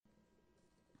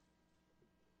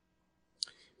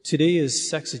Today is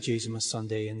Sexagesima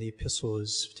Sunday, and the epistle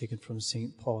is taken from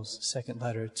St. Paul's second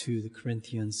letter to the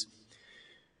Corinthians.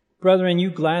 Brethren, you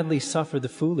gladly suffer the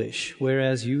foolish,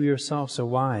 whereas you yourselves are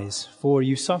wise. For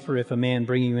you suffer if a man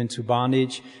bring you into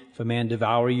bondage, if a man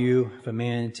devour you, if a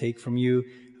man take from you,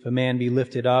 if a man be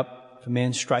lifted up, if a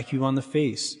man strike you on the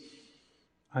face.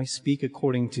 I speak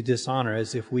according to dishonor,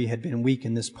 as if we had been weak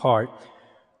in this part.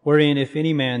 Wherein if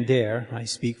any man dare, I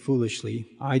speak foolishly,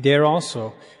 I dare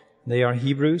also. They are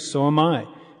Hebrews, so am I.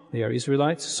 They are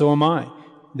Israelites, so am I.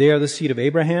 They are the seed of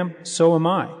Abraham, so am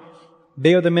I.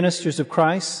 They are the ministers of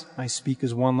Christ. I speak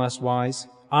as one less wise.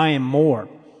 I am more.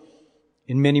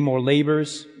 In many more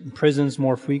labors, in prisons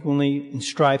more frequently, in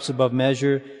stripes above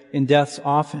measure, in deaths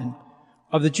often.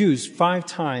 Of the Jews, 5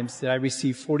 times did I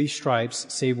receive 40 stripes,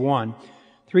 save one.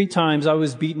 3 times I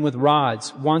was beaten with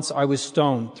rods. Once I was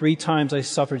stoned. 3 times I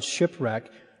suffered shipwreck.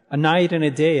 A night and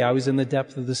a day I was in the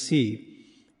depth of the sea.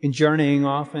 In journeying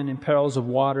often, in perils of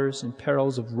waters, in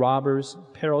perils of robbers, in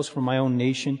perils from my own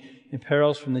nation, in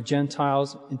perils from the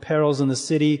Gentiles, in perils in the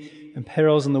city, in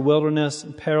perils in the wilderness,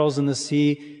 in perils in the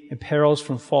sea, in perils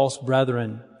from false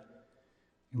brethren,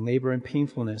 in labor and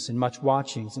painfulness, in much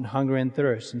watchings, in hunger and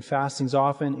thirst, in fastings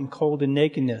often, in cold and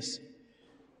nakedness.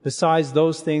 Besides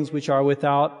those things which are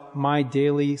without, my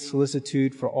daily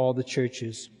solicitude for all the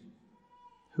churches.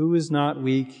 Who is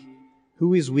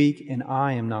weak, and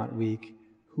I am not weak?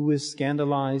 Who is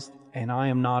scandalized, and I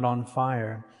am not on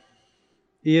fire?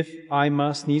 If I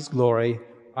must needs glory,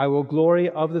 I will glory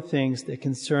of the things that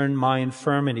concern my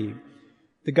infirmity.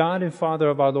 The God and Father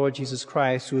of our Lord Jesus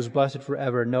Christ, who is blessed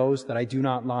forever, knows that I do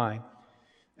not lie.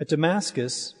 At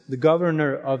Damascus, the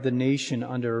governor of the nation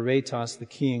under Aretas the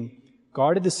king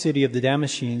guarded the city of the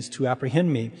Damascenes to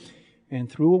apprehend me,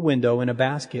 and through a window in a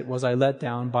basket was I let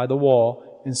down by the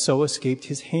wall, and so escaped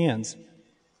his hands.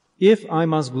 If I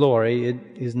must glory, it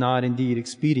is not indeed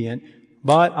expedient,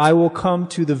 but I will come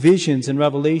to the visions and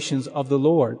revelations of the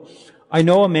Lord. I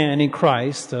know a man in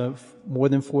Christ more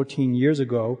than 14 years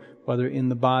ago, whether in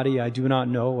the body I do not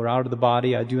know, or out of the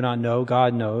body I do not know,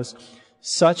 God knows.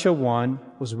 Such a one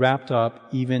was wrapped up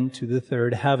even to the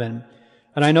 3rd heaven.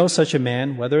 And I know such a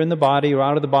man, whether in the body or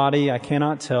out of the body, I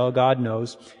cannot tell, God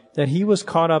knows, that he was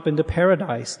caught up into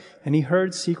paradise, and he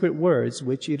heard secret words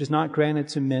which it is not granted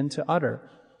to men to utter.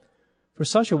 For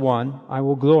such a one I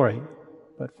will glory,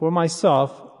 but for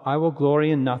myself I will glory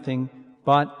in nothing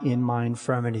but in my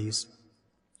infirmities.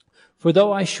 For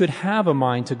though I should have a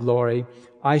mind to glory,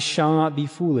 I shall not be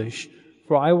foolish,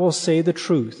 for I will say the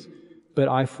truth, but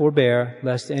I forbear,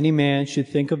 lest any man should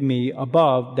think of me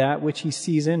above that which he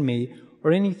sees in me,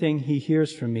 or anything he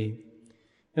hears from me.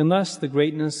 Unless the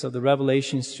greatness of the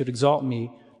revelations should exalt me,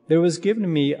 there was given to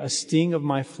me a sting of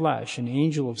my flesh, an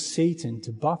angel of Satan,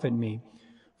 to buffet me.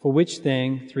 For which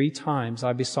thing 3 times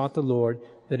I besought the Lord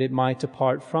that it might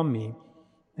depart from me.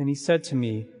 And he said to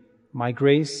me, My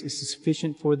grace is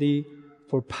sufficient for thee,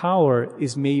 for power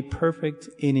is made perfect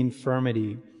in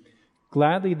infirmity.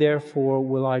 Gladly therefore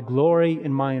will I glory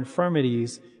in my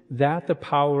infirmities, that the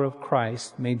power of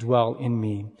Christ may dwell in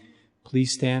me.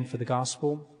 Please stand for the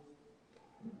gospel.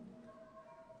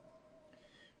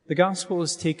 The gospel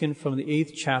is taken from the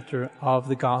 8th chapter of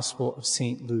the Gospel of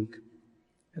St. Luke.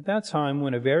 At that time,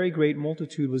 when a very great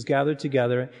multitude was gathered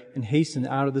together and hastened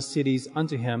out of the cities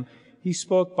unto him, he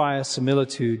spoke by a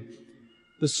similitude.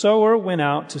 The sower went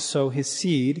out to sow his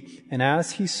seed, and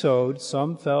as he sowed,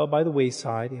 some fell by the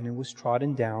wayside, and it was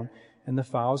trodden down, and the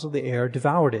fowls of the air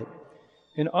devoured it.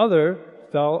 And other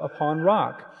fell upon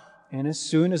rock, and as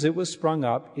soon as it was sprung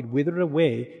up, it withered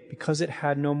away, because it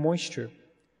had no moisture.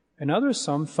 And other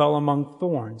some fell among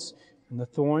thorns, and the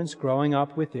thorns growing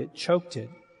up with it choked it.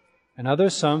 And other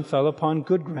some fell upon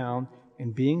good ground,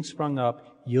 and being sprung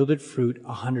up, yielded fruit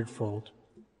 100-fold.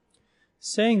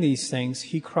 Saying these things,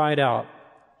 he cried out,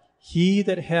 He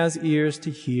that has ears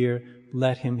to hear,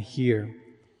 let him hear.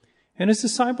 And his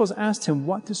disciples asked him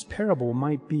what this parable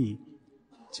might be.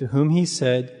 To whom he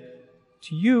said,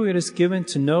 To you it is given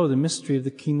to know the mystery of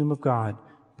the kingdom of God,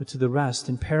 but to the rest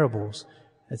in parables,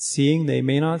 that seeing they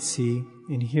may not see,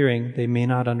 and hearing they may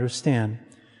not understand.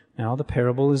 Now the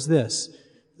parable is this.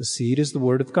 The seed is the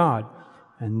word of God,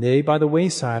 and they by the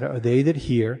wayside are they that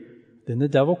hear. Then the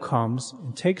devil comes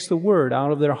and takes the word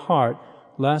out of their heart,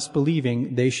 lest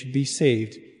believing they should be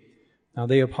saved. Now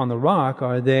they upon the rock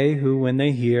are they who, when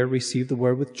they hear, receive the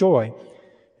word with joy.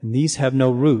 And these have no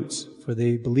roots, for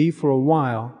they believe for a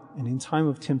while, and in time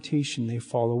of temptation they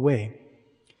fall away.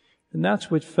 And that's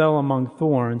which fell among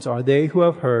thorns are they who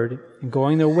have heard, and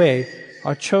going their way,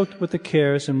 are choked with the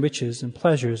cares and riches and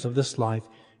pleasures of this life,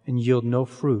 and yield no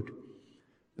fruit.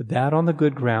 But that on the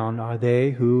good ground are they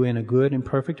who, in a good and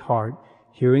perfect heart,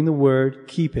 hearing the word,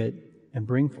 keep it, and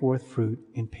bring forth fruit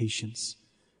in patience.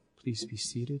 Please be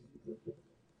seated.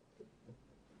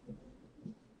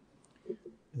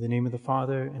 In the name of the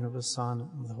Father, and of the Son,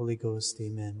 and of the Holy Ghost,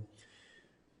 amen.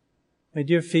 My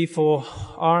dear faithful,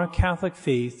 our Catholic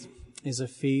faith is a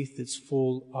faith that's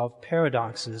full of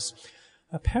paradoxes.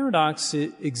 A paradox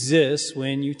exists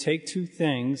when you take two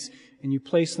things and you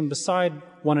place them beside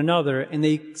one another, and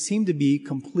they seem to be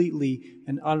completely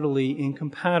and utterly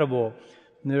incompatible.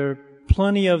 And there are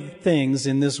plenty of things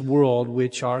in this world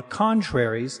which are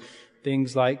contraries,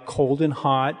 things like cold and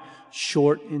hot,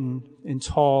 short and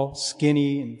tall,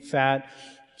 skinny and fat,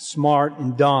 smart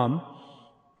and dumb.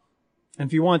 And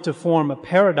if you want to form a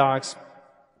paradox,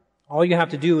 all you have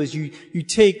to do is you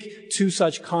take two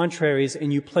such contraries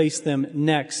and you place them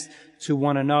next to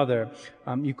one another.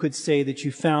 You could say that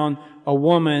you found a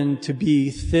woman to be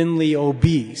thinly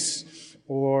obese,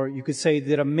 or you could say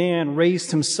that a man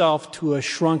raised himself to a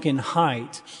shrunken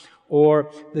height,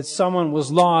 or that someone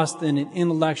was lost in an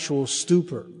intellectual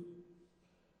stupor.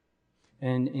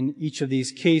 And in each of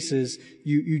these cases,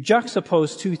 you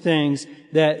juxtapose two things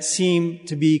that seem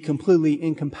to be completely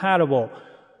incompatible.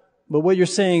 But what you're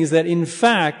saying is that, in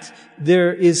fact,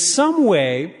 there is some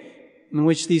way in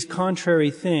which these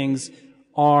contrary things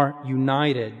are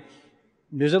united.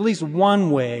 There's at least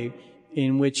one way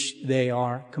in which they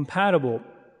are compatible.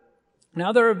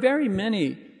 Now, there are very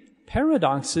many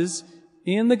paradoxes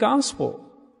in the Gospel,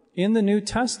 in the New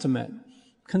Testament.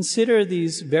 Consider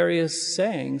these various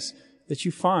sayings that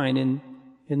you find in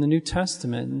the New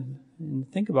Testament,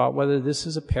 and think about whether this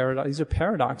is a paradox, these are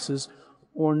paradoxes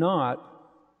or not.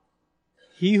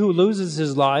 He who loses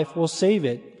his life will save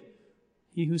it.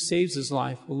 He who saves his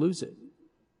life will lose it.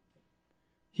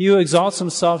 He who exalts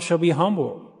himself shall be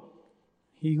humbled.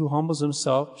 He who humbles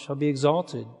himself shall be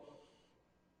exalted.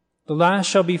 The last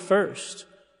shall be first,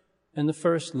 and the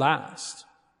first last.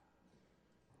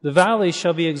 The valley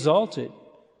shall be exalted,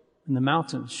 and the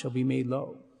mountains shall be made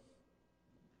low.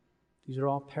 These are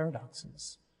all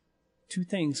paradoxes. Two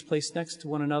things placed next to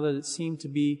one another that seem to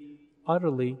be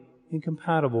utterly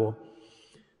incompatible.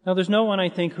 Now, there's no one, I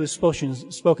think, who has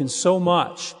spoken so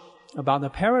much about the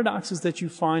paradoxes that you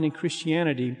find in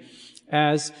Christianity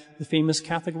as the famous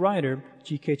Catholic writer,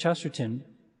 G.K. Chesterton.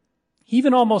 He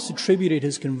even almost attributed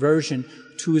his conversion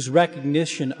to his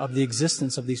recognition of the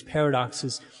existence of these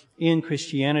paradoxes in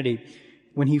Christianity.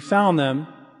 When he found them,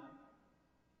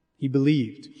 he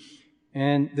believed.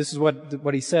 And this is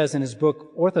what he says in his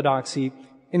book, Orthodoxy.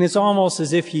 And it's almost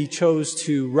as if he chose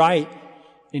to write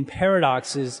in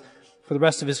paradoxes for the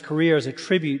rest of his career as a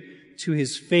tribute to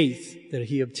his faith that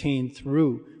he obtained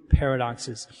through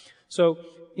paradoxes. So,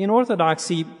 in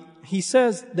Orthodoxy, he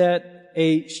says that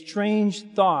a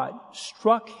strange thought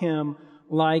struck him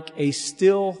like a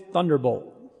still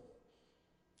thunderbolt.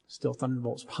 Still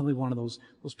thunderbolt is probably one of those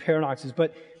paradoxes,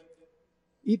 but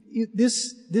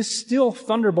this still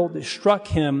thunderbolt that struck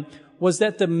him was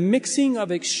that the mixing of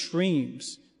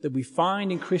extremes that we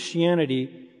find in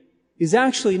Christianity is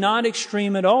actually not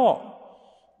extreme at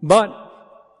all, but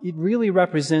it really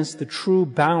represents the true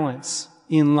balance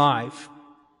in life.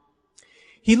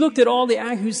 He looked at all the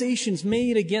accusations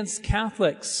made against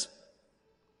Catholics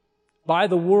by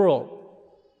the world.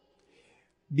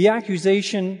 The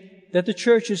accusation that the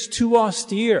church is too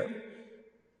austere,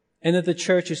 and that the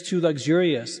church is too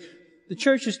luxurious. The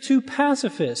church is too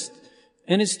pacifist,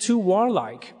 and it's too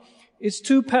warlike. It's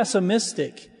too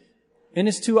pessimistic, and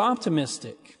it's too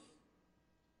optimistic.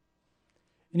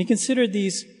 And he considered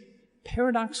these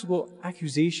paradoxical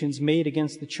accusations made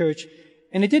against the church,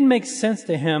 and it didn't make sense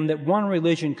to him that one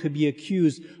religion could be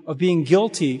accused of being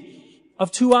guilty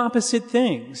of two opposite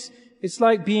things. It's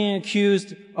like being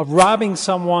accused of robbing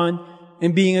someone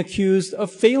and being accused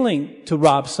of failing to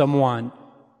rob someone.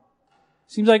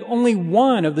 Seems like only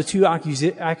one of the two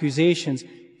accusations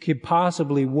could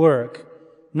possibly work,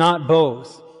 not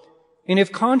both. And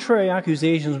if contrary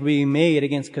accusations were being made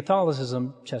against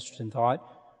Catholicism, Chesterton thought,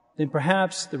 then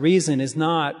perhaps the reason is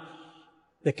not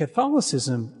that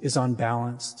Catholicism is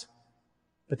unbalanced,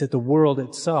 but that the world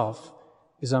itself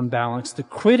is unbalanced. The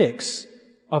critics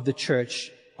of the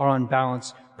church are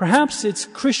unbalanced. Perhaps it's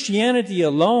Christianity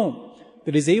alone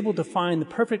that is able to find the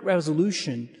perfect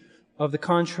resolution of the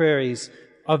contraries,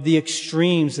 of the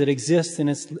extremes that exist in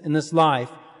this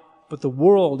life, but the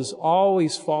world is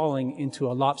always falling into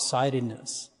a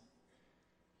lopsidedness.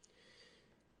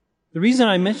 The reason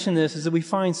I mention this is that we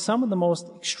find some of the most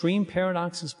extreme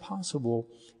paradoxes possible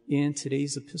in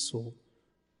today's epistle.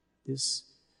 This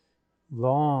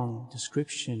long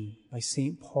description by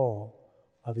St. Paul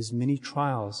of his many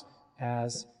trials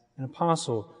as an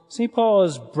apostle. St. Paul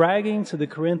is bragging to the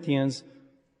Corinthians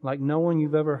like no one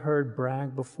you've ever heard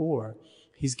brag before.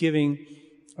 He's giving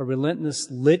a relentless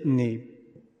litany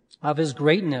of his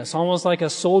greatness, almost like a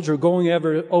soldier going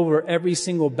over every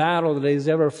single battle that he's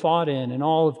ever fought in and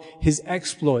all of his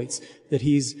exploits that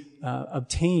he's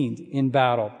obtained in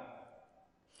battle.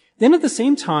 Then at the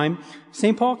same time,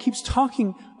 St. Paul keeps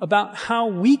talking about how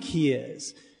weak he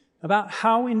is, about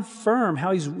how infirm,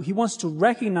 how he wants to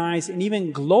recognize and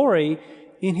even glory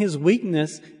in his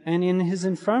weakness and in his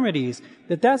infirmities,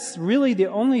 that's really the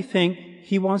only thing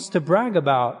he wants to brag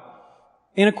about.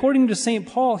 And according to St.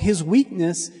 Paul, his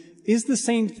weakness is the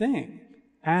same thing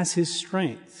as his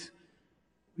strength.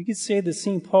 We could say that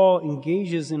St. Paul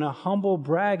engages in a humble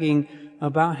bragging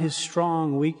about his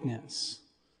strong weakness.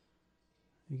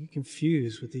 You get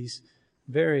confused with these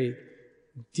very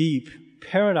deep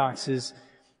paradoxes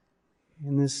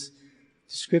in this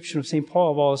description of St.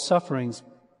 Paul of all his sufferings.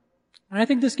 And I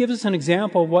think this gives us an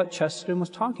example of what Chesterton was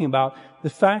talking about, the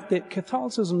fact that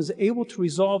Catholicism is able to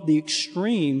resolve the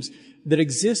extremes that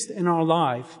exist in our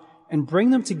life and bring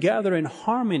them together in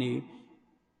harmony,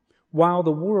 while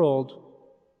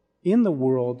in the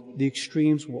world, the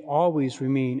extremes will always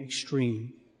remain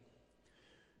extreme.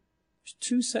 There's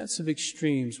two sets of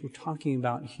extremes we're talking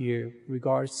about here in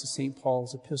regards to St.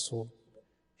 Paul's epistle: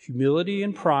 humility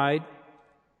and pride,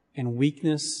 and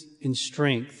weakness and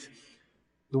strength.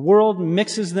 The world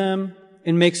mixes them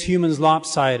and makes humans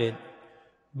lopsided,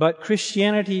 but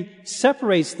Christianity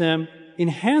separates them,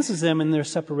 enhances them in their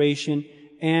separation,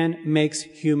 and makes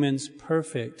humans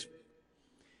perfect.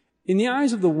 In the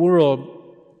eyes of the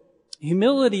world,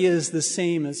 humility is the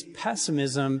same as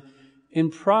pessimism, and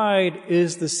pride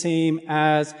is the same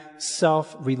as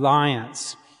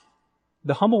self-reliance.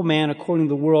 The humble man, according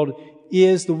to the world,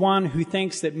 is the one who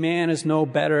thinks that man is no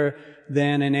better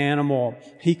than an animal.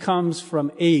 He comes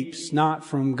from apes, not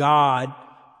from God.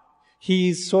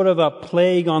 He's sort of a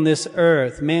plague on this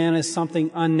earth. Man is something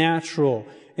unnatural.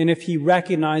 And if he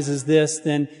recognizes this,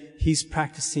 then he's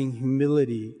practicing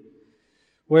humility.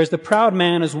 Whereas the proud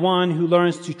man is one who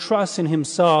learns to trust in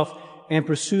himself and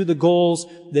pursue the goals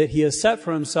that he has set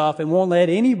for himself and won't let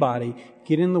anybody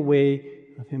get in the way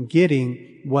of him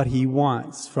getting what he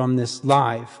wants from this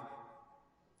life.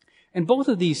 And both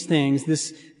of these things,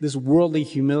 this worldly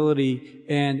humility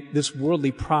and this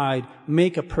worldly pride,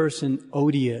 make a person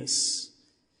odious.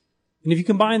 And if you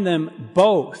combine them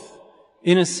both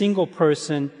in a single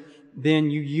person, then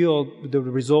the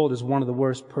result is one of the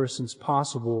worst persons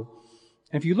possible.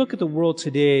 And if you look at the world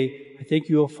today, I think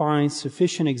you'll find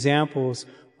sufficient examples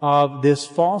of this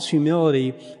false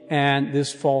humility and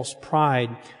this false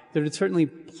pride. There are certainly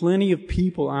plenty of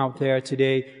people out there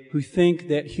today who think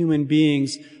that human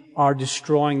beings are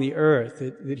destroying the earth,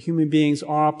 that human beings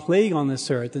are a plague on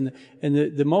this earth. And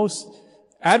the most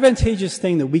advantageous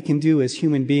thing that we can do as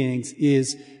human beings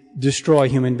is destroy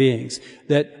human beings.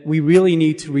 That we really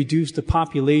need to reduce the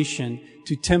population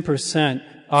to 10%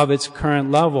 of its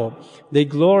current level. They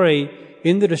glory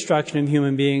in the destruction of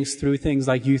human beings through things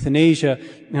like euthanasia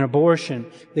and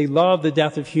abortion. They love the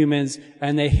death of humans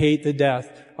and they hate the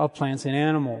death of plants and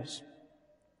animals.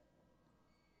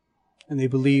 And they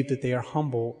believe that they are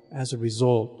humble as a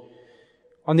result.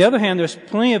 On the other hand, there's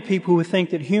plenty of people who think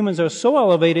that humans are so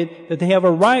elevated that they have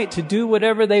a right to do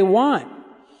whatever they want.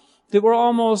 That we're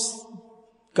almost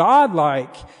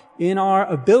godlike in our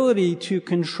ability to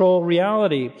control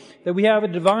reality. That we have a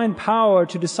divine power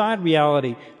to decide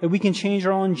reality. That we can change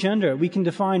our own gender. We can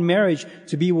define marriage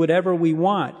to be whatever we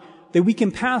want. That we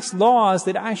can pass laws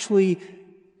that actually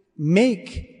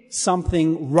make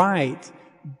something right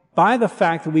by the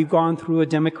fact that we've gone through a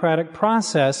democratic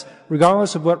process,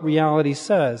 regardless of what reality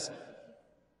says.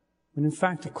 When in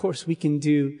fact, of course, we can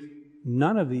do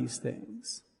none of these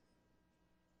things.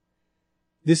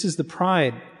 This is the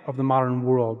pride of the modern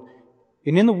world.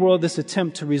 And in the world, this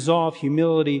attempt to resolve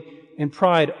humility and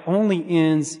pride only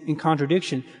ends in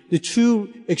contradiction. The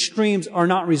two extremes are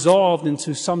not resolved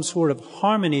into some sort of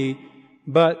harmony,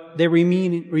 but they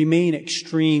remain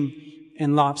extreme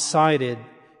and lopsided.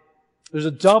 There's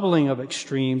a doubling of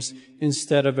extremes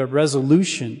instead of a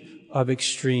resolution of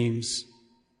extremes.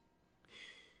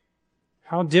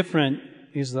 How different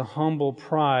is the humble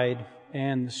pride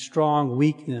and the strong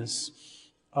weakness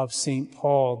of St.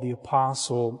 Paul the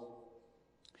Apostle.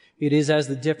 It is as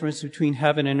the difference between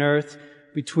heaven and earth,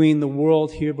 between the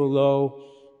world here below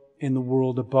and the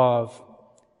world above.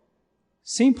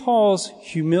 St. Paul's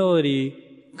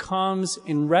humility comes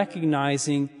in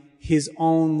recognizing his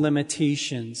own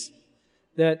limitations.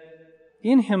 That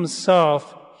in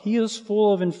himself, he is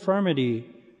full of infirmity.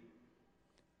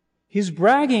 His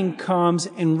bragging comes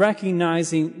in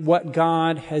recognizing what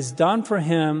God has done for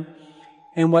him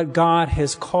and what God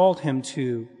has called him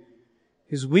to.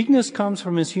 His weakness comes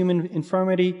from his human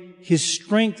infirmity. His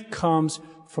strength comes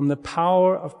from the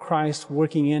power of Christ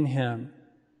working in him.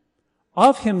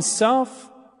 Of himself,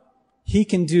 he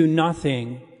can do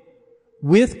nothing.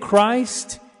 With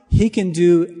Christ, he can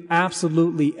do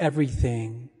absolutely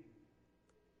everything.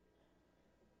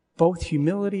 Both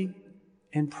humility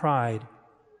and pride.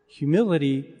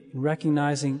 Humility in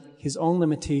recognizing his own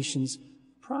limitations.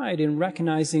 Pride in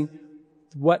recognizing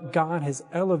what God has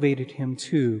elevated him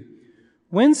to.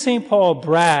 When St. Paul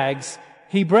brags,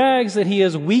 he brags that he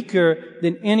is weaker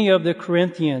than any of the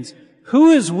Corinthians.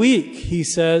 Who is weak, he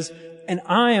says, and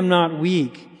I am not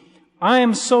weak. I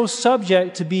am so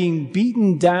subject to being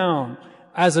beaten down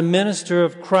as a minister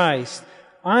of Christ.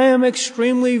 I am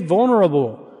extremely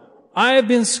vulnerable. I have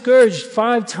been scourged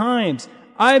 5 times.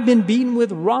 I have been beaten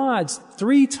with rods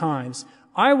 3 times.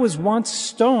 I was once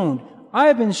stoned. I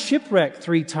have been shipwrecked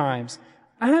 3 times.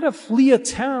 I had to flee a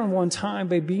town one time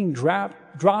by being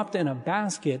dropped in a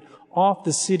basket off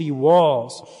the city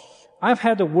walls. I've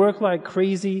had to work like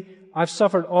crazy. I've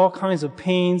suffered all kinds of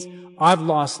pains. I've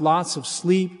lost lots of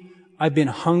sleep. I've been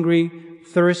hungry,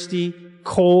 thirsty,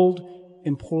 cold,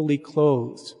 and poorly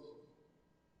clothed.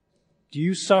 Do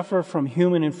you suffer from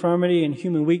human infirmity and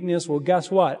human weakness? Well,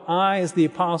 guess what? I, as the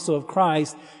apostle of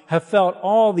Christ, have felt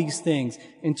all these things,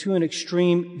 and to an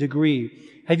extreme degree.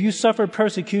 Have you suffered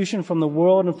persecution from the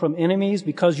world and from enemies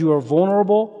because you are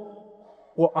vulnerable?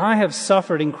 Well, I have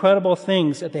suffered incredible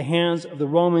things at the hands of the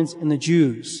Romans and the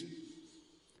Jews.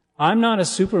 I'm not a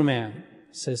Superman,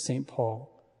 says St. Paul.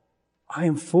 I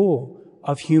am full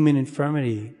of human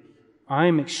infirmity. I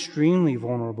am extremely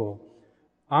vulnerable.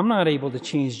 I'm not able to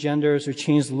change genders or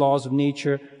change the laws of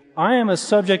nature. I am as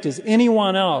subject as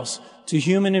anyone else to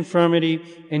human infirmity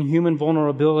and human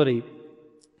vulnerability.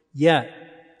 Yet,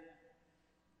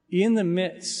 in the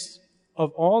midst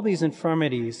of all these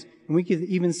infirmities, and we could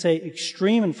even say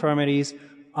extreme infirmities,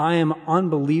 I am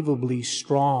unbelievably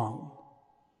strong.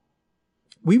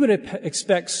 We would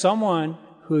expect someone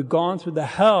who had gone through the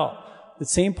hell that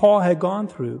St. Paul had gone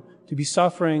through to be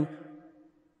suffering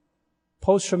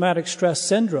post-traumatic stress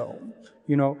syndrome.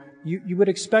 You would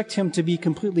expect him to be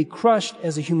completely crushed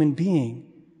as a human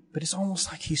being, but it's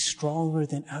almost like he's stronger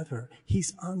than ever.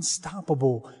 He's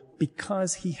unstoppable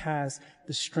because he has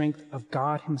the strength of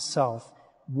God himself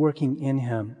working in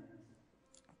him.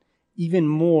 Even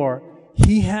more,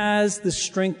 he has the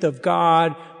strength of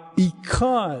God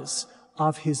because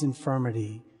of his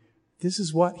infirmity. This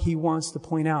is what he wants to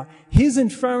point out. His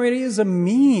infirmity is a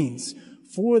means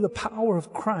for the power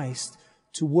of Christ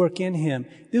to work in him.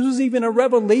 This was even a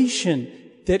revelation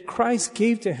that Christ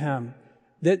gave to him,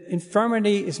 that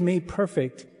infirmity is made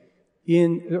perfect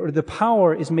or the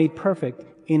power is made perfect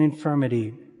in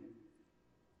infirmity.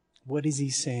 What is he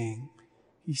saying?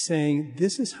 He's saying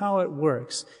this is how it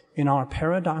works in our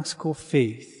paradoxical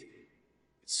faith.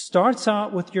 It starts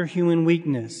out with your human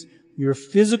weakness, your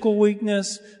physical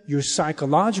weakness, your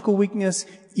psychological weakness,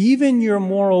 even your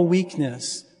moral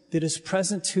weakness that is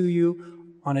present to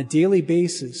you on a daily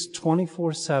basis,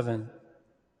 24/7.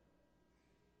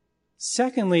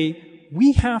 Secondly,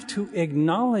 we have to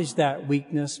acknowledge that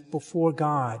weakness before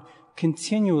God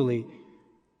continually.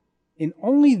 And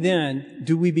only then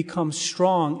do we become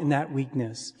strong in that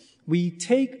weakness. We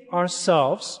take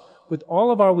ourselves with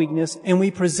all of our weakness and we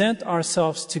present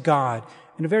ourselves to God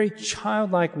in a very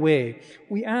childlike way.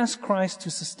 We ask Christ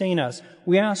to sustain us.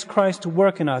 We ask Christ to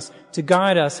work in us, to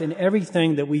guide us in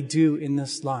everything that we do in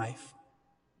this life.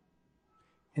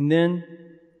 And then,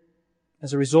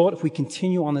 as a result, if we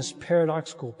continue on this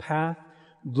paradoxical path,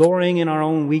 glorying in our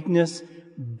own weakness,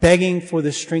 begging for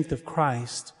the strength of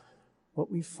Christ, what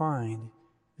we find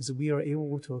is that we are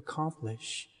able to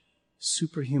accomplish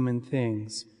superhuman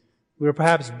things. We are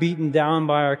perhaps beaten down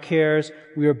by our cares.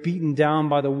 We are beaten down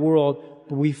by the world,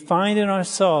 but we find in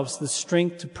ourselves the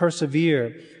strength to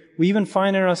persevere. We even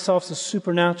find in ourselves a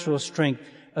supernatural strength,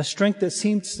 a strength that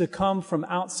seems to come from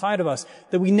outside of us,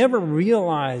 that we never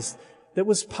realized that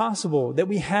was possible, that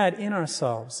we had in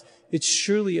ourselves. It's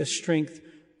surely a strength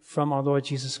from our Lord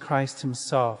Jesus Christ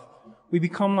himself. We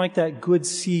become like that good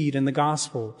seed in the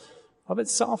gospel. Of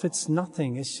itself, it's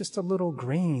nothing. It's just a little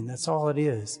grain. That's all it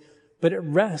is. But it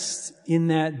rests in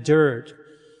that dirt.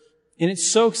 And it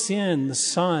soaks in the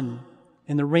sun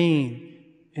and the rain.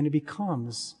 And it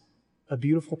becomes a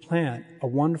beautiful plant, a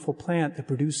wonderful plant that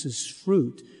produces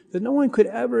fruit that no one could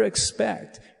ever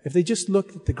expect if they just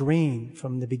looked at the grain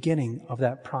from the beginning of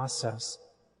that process.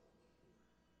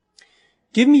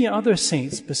 Give me other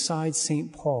saints besides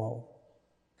St. Paul.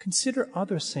 Consider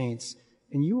other saints,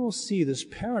 and you will see this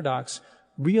paradox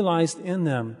realized in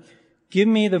them. Give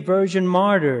me the virgin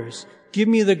martyrs. Give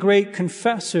me the great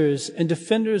confessors and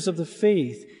defenders of the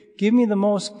faith. Give me the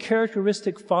most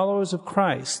characteristic followers of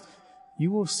Christ.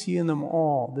 You will see in them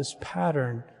all this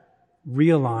pattern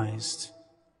realized.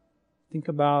 Think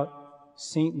about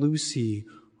St. Lucy,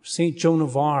 St. Joan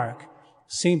of Arc,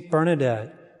 St.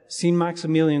 Bernadette, St.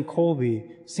 Maximilian Kolbe,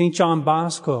 St. John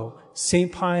Bosco,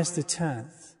 St. Pius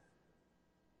X.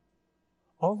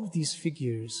 All of these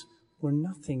figures were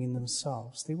nothing in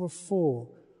themselves. They were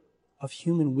full of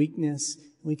human weakness,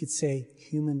 we could say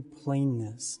human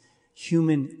plainness,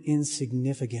 human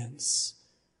insignificance.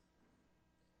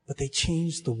 But they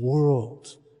changed the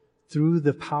world through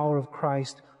the power of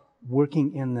Christ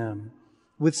working in them.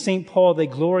 With St. Paul, they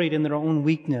gloried in their own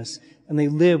weakness, and they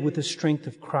lived with the strength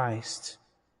of Christ.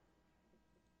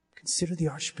 Consider the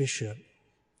Archbishop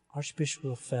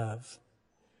Lefebvre.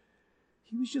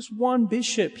 He was just one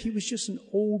bishop. He was just an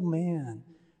old man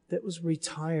that was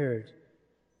retired.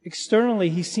 Externally,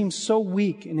 he seemed so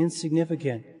weak and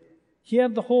insignificant. He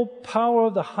had the whole power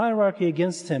of the hierarchy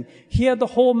against him. He had the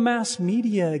whole mass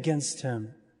media against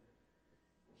him.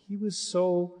 He was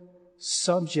so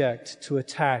subject to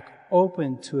attack,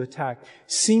 open to attack,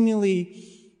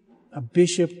 seemingly a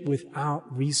bishop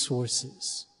without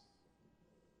resources.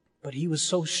 But he was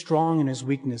so strong in his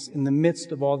weakness in the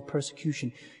midst of all the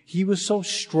persecution. He was so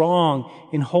strong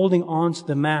in holding on to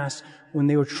the Mass when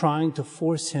they were trying to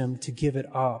force him to give it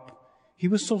up. He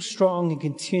was so strong in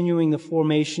continuing the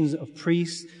formations of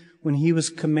priests when he was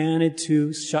commanded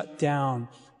to shut down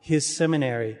his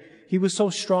seminary. He was so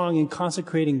strong in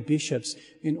consecrating bishops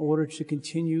in order to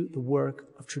continue the work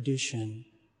of tradition.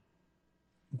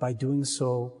 By doing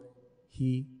so,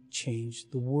 he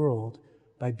changed the world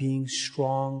by being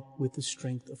strong with the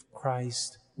strength of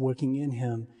Christ working in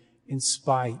him in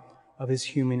spite of his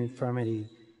human infirmity.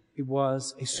 It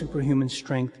was a superhuman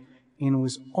strength, and it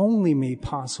was only made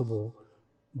possible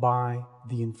by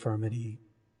the infirmity.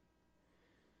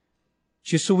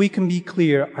 Just so we can be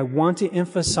clear, I want to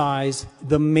emphasize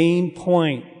the main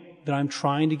point that I'm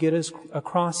trying to get us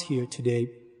across here today.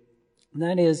 And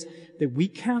that is that we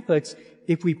Catholics,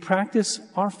 if we practice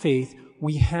our faith,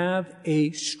 we have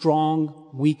a strong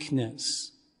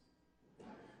weakness.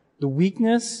 The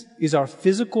weakness is our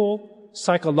physical,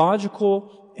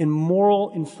 psychological, and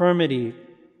moral infirmity.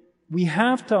 We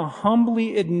have to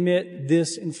humbly admit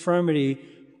this infirmity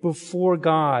before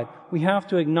God. We have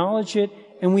to acknowledge it,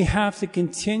 and we have to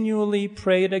continually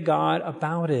pray to God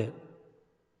about it.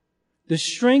 The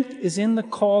strength is in the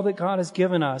call that God has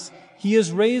given us. He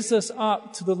has raised us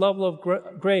up to the level of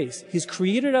grace. He's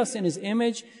created us in His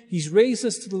image. He's raised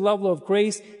us to the level of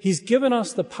grace. He's given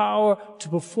us the power to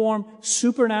perform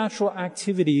supernatural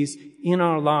activities in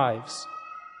our lives.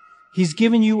 He's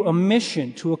given you a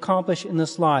mission to accomplish in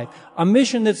this life, a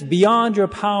mission that's beyond your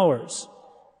powers.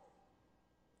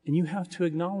 And you have to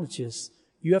acknowledge this.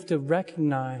 You have to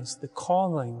recognize the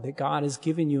calling that God has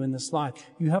given you in this life.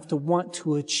 You have to want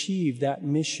to achieve that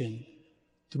mission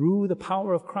through the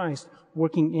power of Christ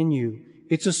working in you.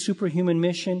 It's a superhuman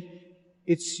mission.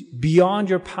 It's beyond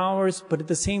your powers, but at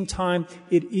the same time,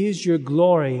 it is your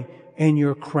glory and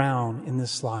your crown in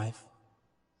this life.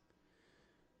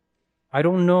 I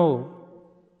don't know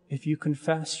if you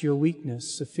confess your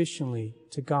weakness sufficiently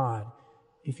to God,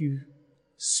 if you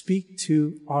speak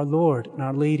to our Lord and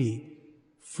Our Lady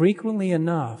frequently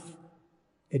enough,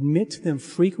 admit to them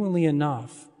frequently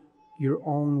enough your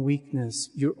own weakness,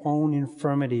 your own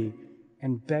infirmity,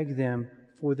 and beg them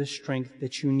for the strength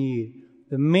that you need.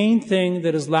 The main thing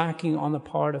that is lacking on the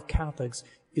part of Catholics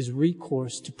is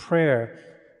recourse to prayer.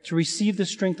 To receive the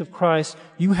strength of Christ,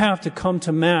 you have to come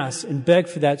to Mass and beg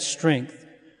for that strength.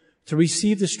 To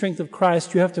receive the strength of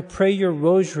Christ, you have to pray your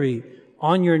rosary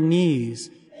on your knees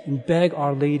and beg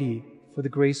Our Lady for the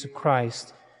grace of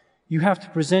Christ. You have to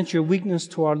present your weakness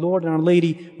to our Lord and Our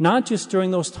Lady, not just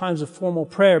during those times of formal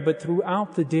prayer, but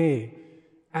throughout the day.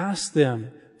 Ask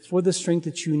them for the strength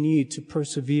that you need to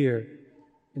persevere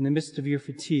in the midst of your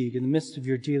fatigue, in the midst of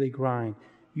your daily grind.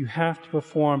 You have to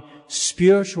perform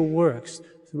spiritual works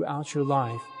throughout your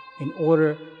life in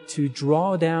order to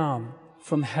draw down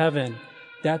from heaven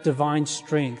that divine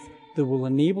strength that will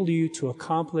enable you to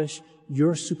accomplish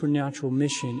your supernatural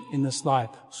mission in this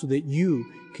life so that you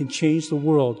can change the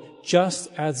world just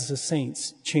as the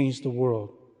saints changed the world.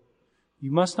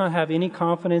 You must not have any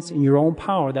confidence in your own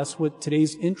power. That's what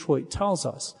today's introit tells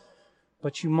us.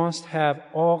 But you must have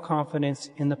all confidence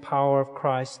in the power of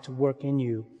Christ to work in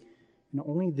you. And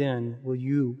only then will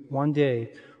you one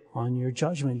day, on your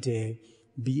judgment day,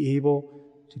 be able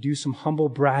to do some humble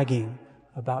bragging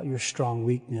about your strong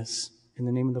weakness. In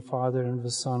the name of the Father, and of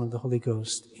the Son, and of the Holy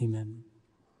Ghost. Amen.